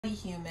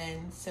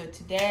Humans. So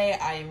today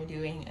I am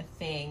doing a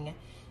thing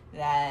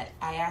that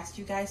I asked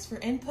you guys for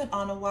input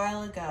on a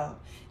while ago,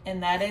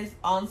 and that is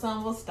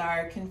Ensemble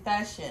Star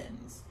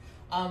Confessions.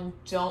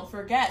 Don't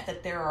forget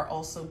that there are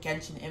also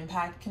Genshin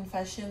Impact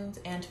confessions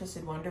and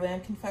Twisted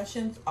Wonderland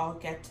confessions. I'll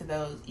get to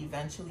those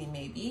eventually,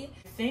 maybe.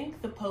 I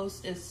think the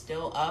post is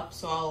still up,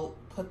 so I'll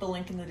put the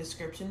link in the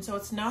description, so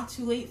it's not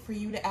too late for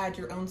you to add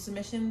your own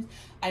submissions.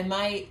 I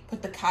might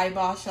put the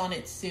kibosh on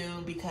it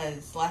soon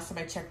because last time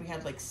I checked we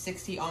had like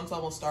 60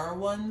 Ensemble Star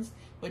ones,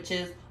 which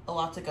is a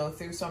lot to go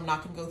through, so I'm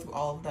not going to go through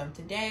all of them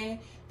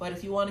today. But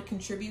if you want to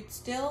contribute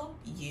still,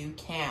 you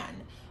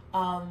can.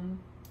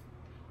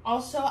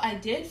 Also, I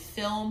did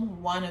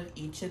film one of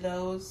each of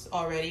those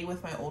already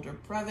with my older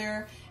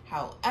brother.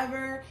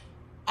 However,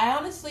 I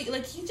honestly,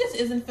 he just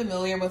isn't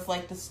familiar with,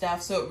 the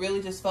stuff, so it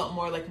really just felt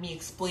more like me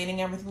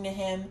explaining everything to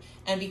him,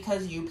 and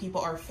because you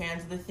people are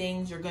fans of the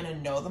things, you're gonna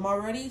know them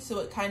already, so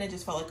it kind of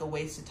just felt like a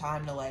waste of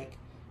time to,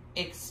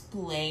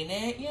 explain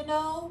it, you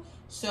know?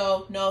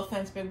 So, no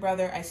offense, big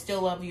brother, I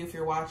still love you if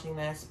you're watching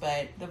this,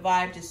 but the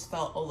vibe just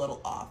felt a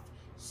little off.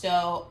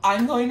 So,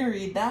 I'm going to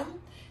read them.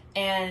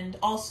 And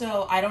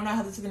also, I don't know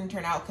how this is going to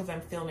turn out because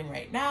I'm filming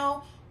right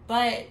now,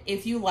 but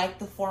if you like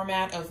the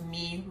format of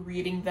me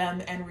reading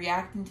them and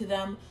reacting to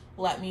them,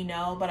 let me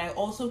know. But I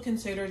also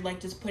considered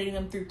just putting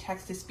them through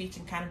text-to-speech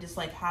and kind of just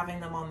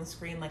having them on the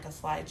screen like a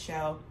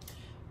slideshow.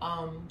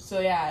 So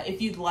yeah,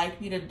 if you'd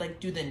like me to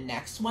do the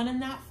next one in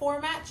that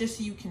format, just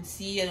so you can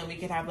see, and then we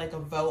could have a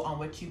vote on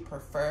which you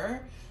prefer,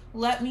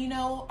 let me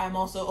know. I'm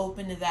also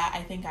open to that.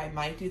 I think I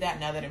might do that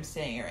now that I'm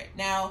saying it right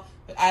now,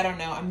 but I don't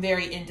know. I'm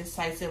very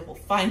indecisive. We'll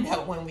find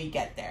out when we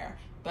get there.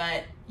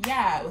 But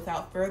yeah,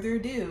 without further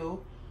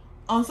ado,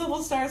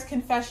 Ensemble Star's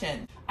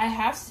Confession. I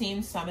have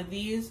seen some of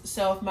these,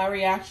 so if my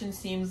reaction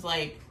seems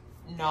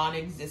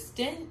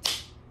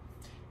non-existent,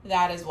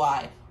 that is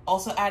why.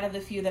 Also, out of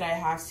the few that I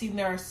have seen,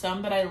 there are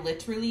some that I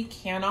literally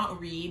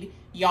cannot read.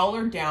 Y'all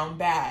are down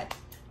bad.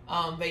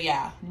 But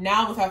yeah,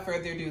 now without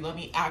further ado, let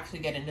me actually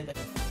get into this.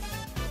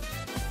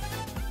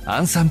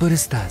 Ensemble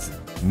Stars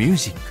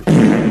Music.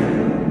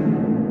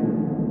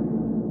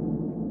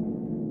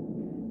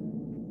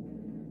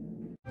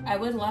 I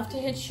would love to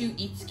hit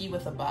Shuitsuki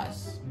with a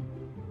bus.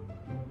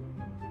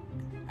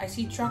 I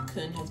see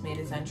Truck-kun has made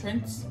his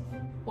entrance.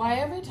 Why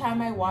every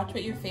time I watch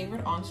what your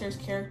favorite Enstars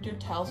character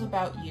tells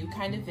about you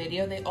kind of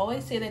video, they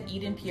always say that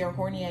Eden P are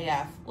horny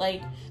AF.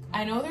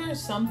 I know there is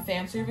some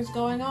fan service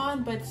going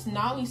on, but it's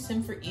not we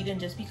sim for Eden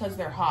just because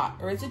they're hot,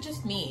 or is it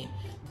just me?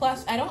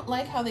 Plus, I don't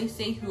like how they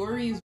say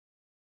Huori is.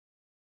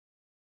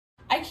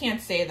 I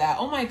can't say that,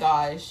 oh my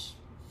gosh.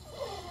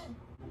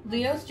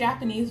 Leo's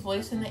Japanese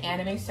voice in the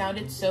anime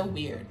sounded so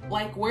weird.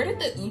 Where did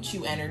the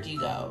Uchu energy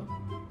go?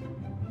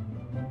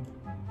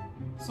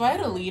 So I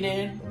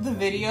deleted the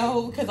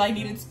video because I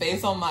needed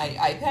space on my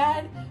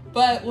iPad,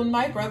 but when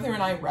my brother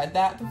and I read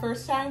that the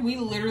first time, we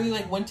literally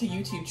went to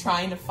YouTube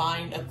trying to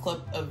find a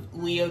clip of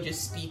Leo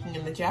just speaking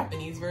in the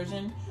Japanese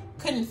version.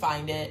 Couldn't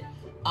find it.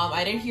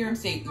 I didn't hear him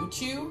say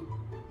Uchu.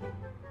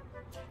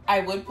 I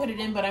would put it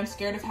in, but I'm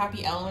scared of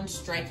Happy Element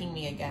striking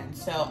me again.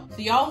 So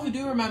y'all who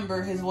do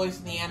remember his voice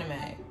in the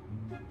anime,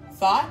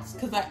 thoughts?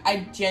 Because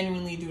I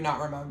genuinely do not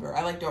remember.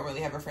 I don't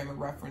really have a frame of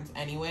reference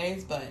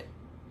anyways, but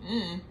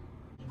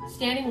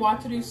Standing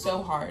Wataru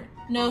so hard.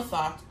 No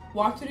thoughts.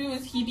 Wataru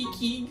is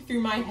Hibiki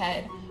through my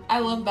head. I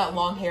love that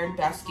long-haired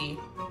bestie.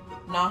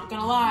 Not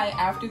gonna lie,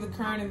 after the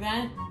current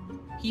event,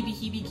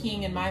 Hibiki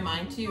King in my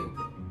mind too.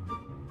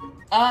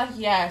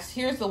 Yes,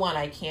 here's the one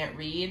I can't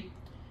read.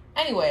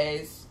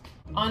 Anyways,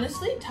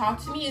 honestly,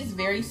 Tatsumi is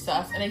very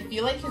sus, and I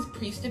feel like his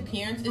priest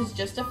appearance is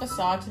just a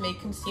facade to make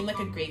him seem like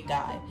a great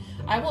guy.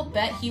 I will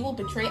bet he will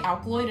betray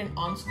Alkaloid and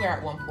On Square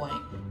at one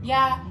point.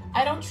 Yeah,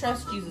 I don't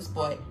trust Jesus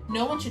Boy.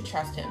 No one should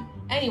trust him.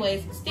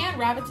 Anyways, stand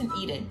rabbits in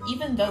Eden,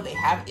 even though they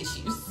have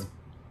issues.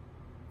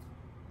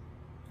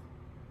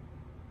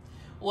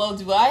 Well,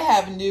 do I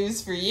have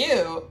news for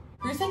you?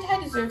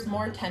 Ruseitai deserves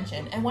more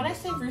attention, and when I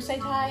say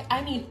Ruseitai,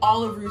 I mean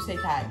all of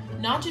Ruseitai,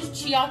 not just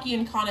Chiaki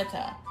and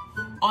Kanata.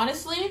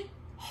 Honestly,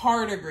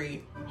 hard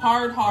agree.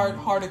 Hard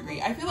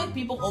agree. I feel like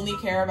people only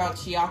care about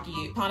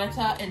Chiaki,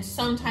 Kanata, and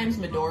sometimes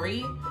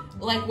Midori.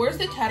 Where's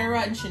the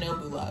Tedera and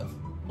Shinobu love?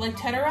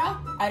 Tedera,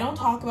 I don't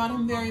talk about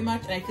him very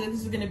much, and I feel like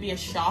this is going to be a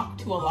shock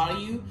to a lot of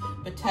you,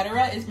 but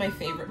Tedera is my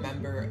favorite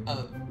member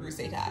of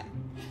Ruseitai.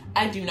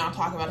 I do not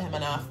talk about him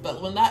enough,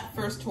 but when that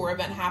first tour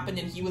event happened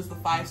and he was the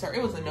 5-star,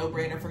 it was a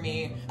no-brainer for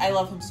me. I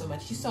love him so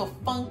much. He's so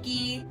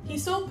funky.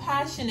 He's so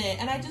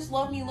passionate, and I just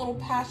love me little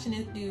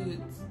passionate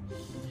dudes.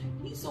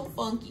 He's so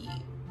funky.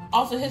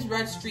 Also, his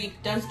red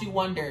streak does do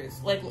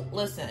wonders.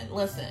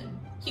 Listen.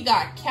 He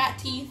got cat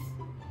teeth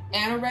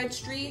and a red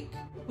streak.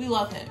 We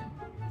love him.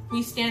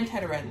 We stand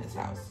Tedera in this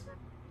house.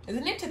 Is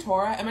it named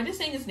Tetora? Am I just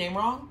saying his name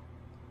wrong?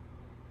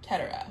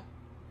 Tedera.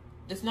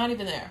 It's not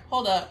even there.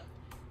 Hold up.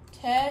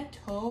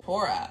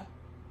 Tetora.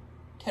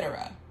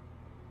 Tedera.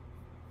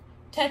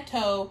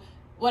 Teto.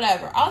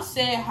 Whatever. I'll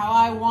say it how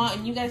I want,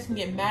 and you guys can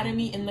get mad at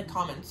me in the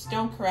comments.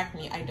 Don't correct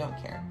me. I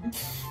don't care.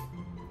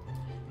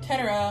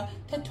 Tedera,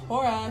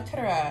 Tetora,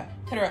 Tedera,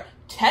 Tedera.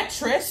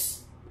 Tetris.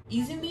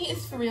 Izumi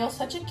is for real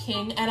such a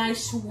king, and I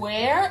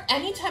swear,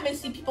 anytime I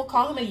see people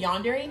call him a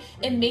yandere,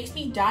 it makes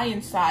me die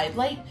inside.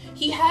 Like,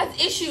 he has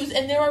issues,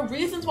 and there are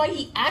reasons why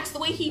he acts the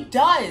way he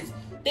does.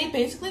 They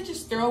basically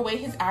just throw away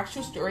his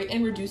actual story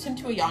and reduce him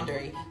to a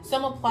yandere.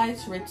 Some apply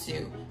to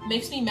Ritsu.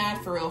 Makes me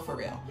mad for real, for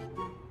real.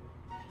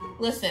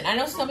 Listen, I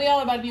know some of y'all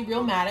are about to be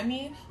real mad at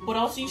me, but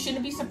also you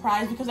shouldn't be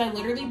surprised because I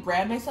literally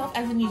brand myself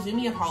as an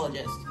Izumi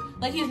apologist.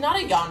 Like, he's not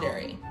a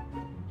yandere.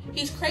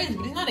 He's crazy,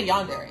 but he's not a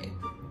yandere.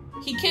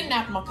 He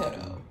kidnapped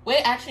Makoto.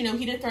 Wait, actually, no,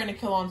 he did threaten to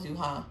kill Anzu,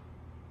 huh?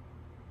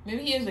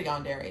 Maybe he is a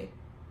yandere.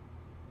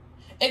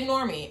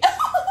 Ignore me.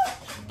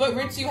 But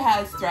Ritsu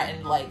has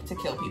threatened, like, to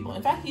kill people.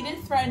 In fact, he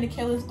did threaten to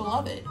kill his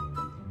beloved.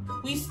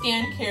 We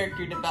stand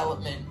character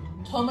development.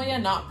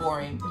 Tomoya not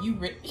boring.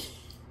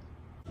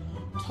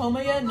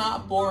 Tomoya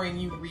not boring,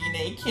 you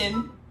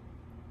Rine-kin.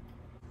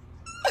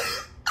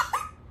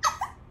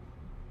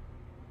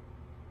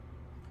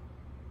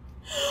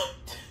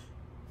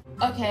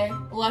 Okay,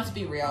 let's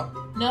be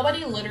real.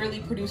 Nobody literally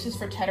produces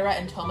for Tetora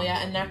and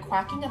Tomoya, and that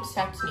quacking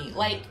upsets me.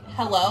 Like,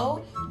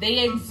 hello?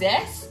 They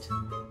exist?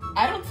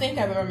 I don't think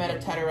I've ever met a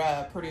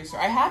Tetora producer.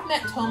 I have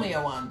met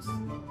Tomoya once.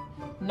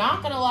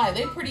 Not gonna lie,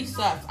 they pretty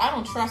sus. I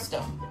don't trust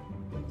them.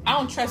 I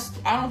don't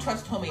trust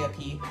Tomoya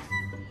P.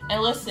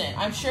 And listen,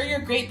 I'm sure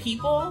you're great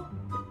people,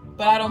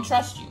 but I don't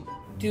trust you.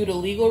 Due to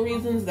legal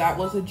reasons, that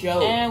was a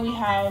joke. And we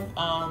have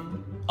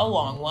a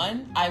long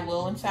one. I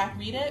will in fact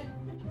read it.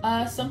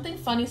 Something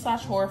funny /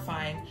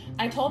 horrifying.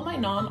 I told my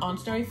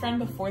non-on-story friend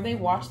before they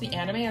watched the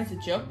anime as a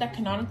joke that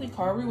canonically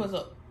Kaoru was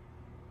a...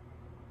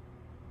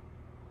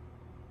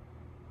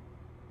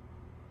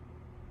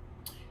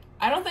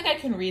 I don't think I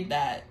can read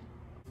that.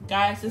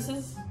 Guys, this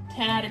is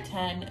 10 out of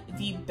 10.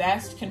 The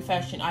best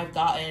confession I've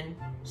gotten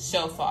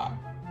so far.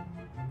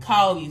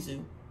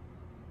 Kaoizu.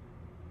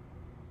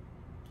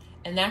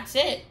 And that's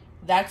it.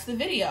 That's the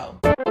video.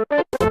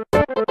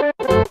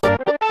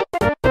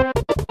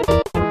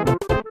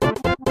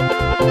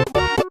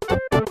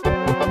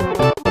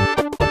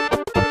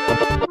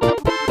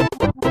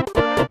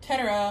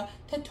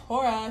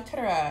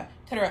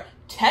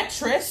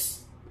 Tetris.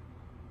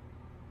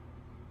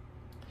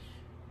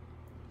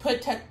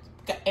 Put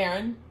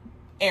Aaron.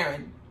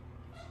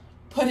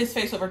 Put his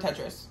face over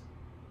Tetris.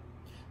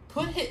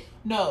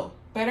 No,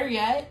 better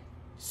yet,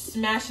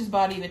 smash his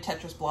body into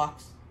Tetris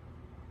blocks.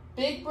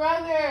 Big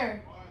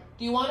brother, what?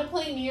 Do you want to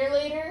play Nier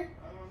later?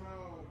 I don't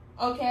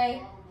know.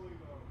 Okay.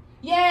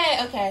 Yay,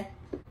 okay.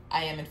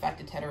 I am in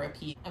fact a Tetora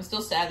P. I'm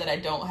still sad that I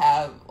don't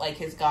have like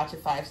his gacha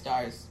 5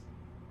 stars.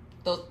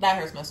 That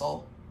hurts my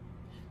soul.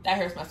 That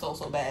hurts my soul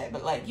so bad,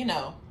 but like, you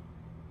know,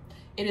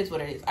 it is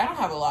what it is. I don't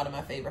have a lot of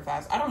my favorite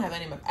fives. I don't have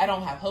I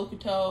don't have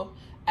Hokuto.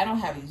 I don't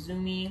have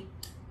Izumi.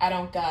 I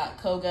don't got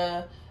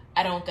Koga.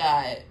 I don't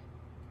got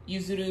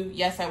Yuzuru.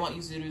 Yes, I want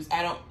Yuzuru's.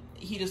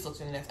 He just looks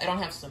really nice. I don't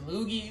have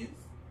Samugis.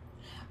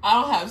 I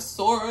don't have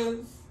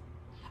Soras.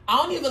 I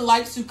don't even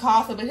like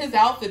Tsukasa, but his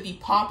outfit be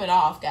popping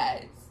off,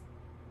 guys.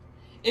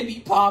 It be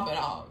popping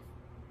off.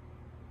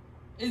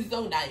 It's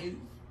so nice.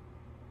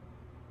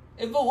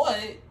 If it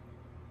would.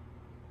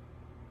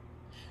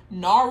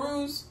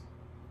 Naru's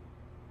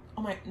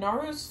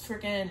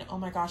freaking, oh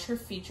my gosh, her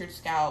featured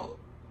scout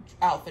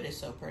outfit is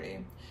so pretty.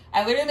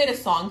 I literally made a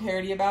song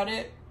parody about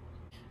it.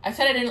 I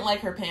said I didn't like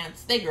her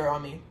pants. They grew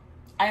on me.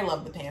 I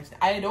love the pants.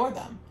 I adore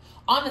them.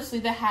 Honestly,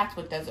 the hat's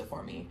what does it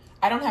for me.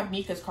 I don't have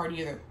Mika's card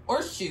either.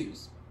 Or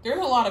shoes. There's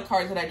a lot of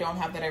cards that I don't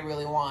have that I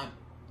really want.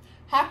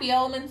 Happy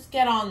Elements,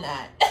 get on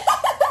that.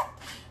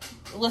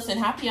 Listen,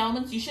 Happy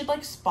Elements, you should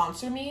like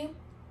sponsor me.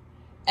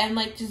 And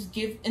like just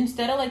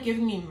instead of like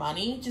giving me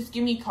money, just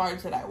give me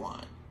cards that I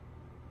want.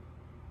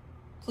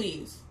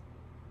 Please.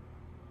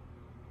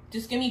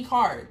 Just give me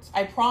cards.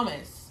 I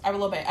promise. I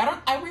will obey.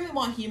 I really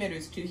want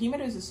Himeru's too.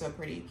 Himeru's is so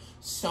pretty.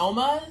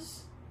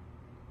 Soma's.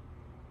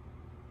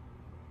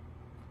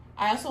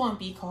 I also want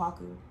B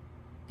Kohaku.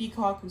 B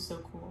Kohaku's so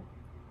cool.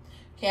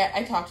 Okay,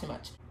 I talk too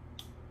much.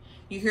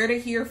 You heard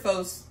it here,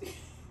 folks.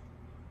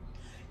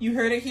 You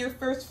heard it here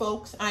first,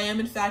 folks. I am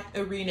in fact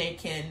a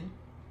Rine-kin.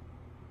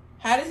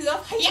 How does it go?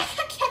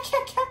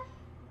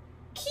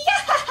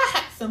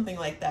 Something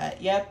like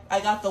that. Yep, I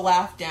got the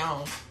laugh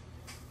down.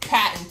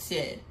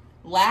 Patented.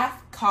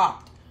 Laugh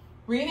copped.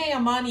 Rine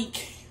Amagi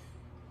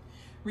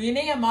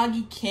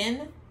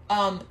kin?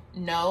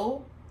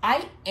 No.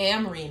 I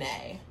am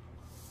Rine.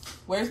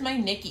 Where's my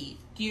Nikki?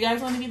 Do you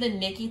guys want to be the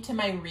Nikki to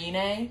my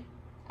Rine?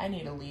 I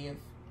need to leave.